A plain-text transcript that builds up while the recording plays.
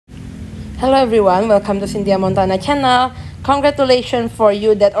Hello everyone, welcome to Cynthia Montana channel. Congratulations for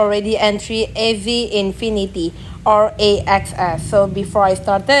you that already entry AZ Infinity or AXS. So before I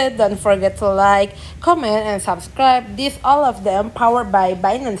started, don't forget to like, comment and subscribe. These all of them powered by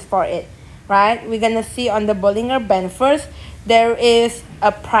Binance for it, right? We're gonna see on the Bollinger Band first. There is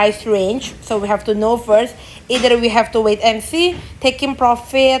a price range, so we have to know first. Either we have to wait and see, taking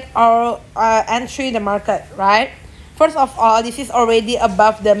profit or entry the market, right? First of all, this is already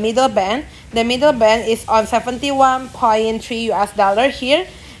above the middle band. The middle band is on 71.3 US dollar here,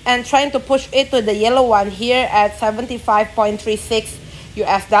 and trying to push it to the yellow one here at 75.36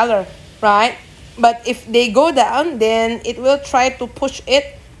 US dollar, right? But if they go down, then it will try to push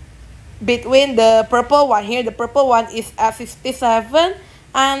it between the purple one here. The purple one is at 67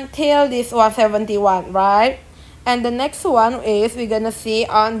 until this 171, right? And the next one is we're gonna see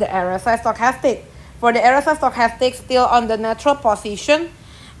on the RSI stochastic. For the RSI stochastic, still on the neutral position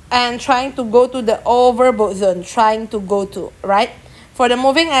and trying to go to the overbought zone, right? For the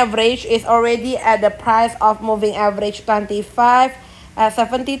moving average, is already at the price of moving average 25 at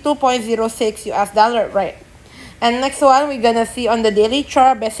 72.06 US dollar, right? And next one, we're gonna see on the daily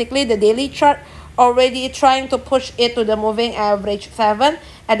chart. Basically, the daily chart already trying to push it to the moving average 7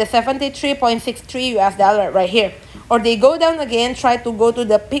 at the 73.63 US dollar right here. Or they go down again, try to go to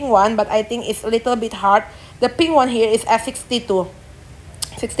the pink one, but I think it's a little bit hard. The pink one here is at 62,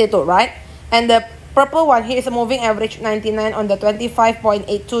 right? And the purple one here is a moving average 99 on the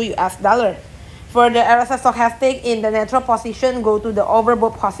 25.82 US dollar. For the RSI stochastic in the neutral position, go to the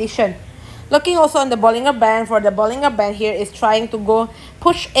overbought position. Looking also on the Bollinger Band, for the Bollinger Band here is trying to go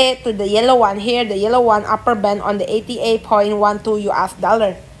push it to the yellow one here, the yellow one upper band on the 88.12 US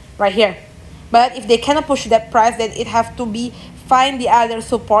dollar right here. But if they cannot push that price, then it have to be find the other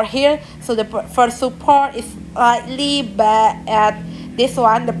support here. So the first support is slightly back at this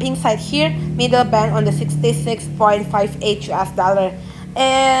one, the pink side here, middle band on the 66.58 US dollar.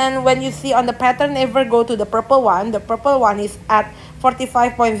 And when you see on the pattern, never go to the purple one. The purple one is at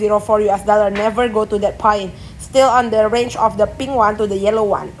 45.04 US dollar. Never go to that point. Still on the range of the pink one to the yellow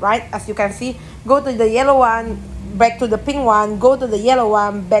one, right? As you can see, go to the yellow one, back to the pink one, go to the yellow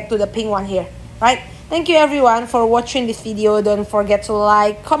one, back to the pink one here, right? Thank you everyone for watching this video. Don't forget to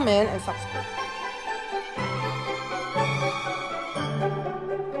like, comment and subscribe.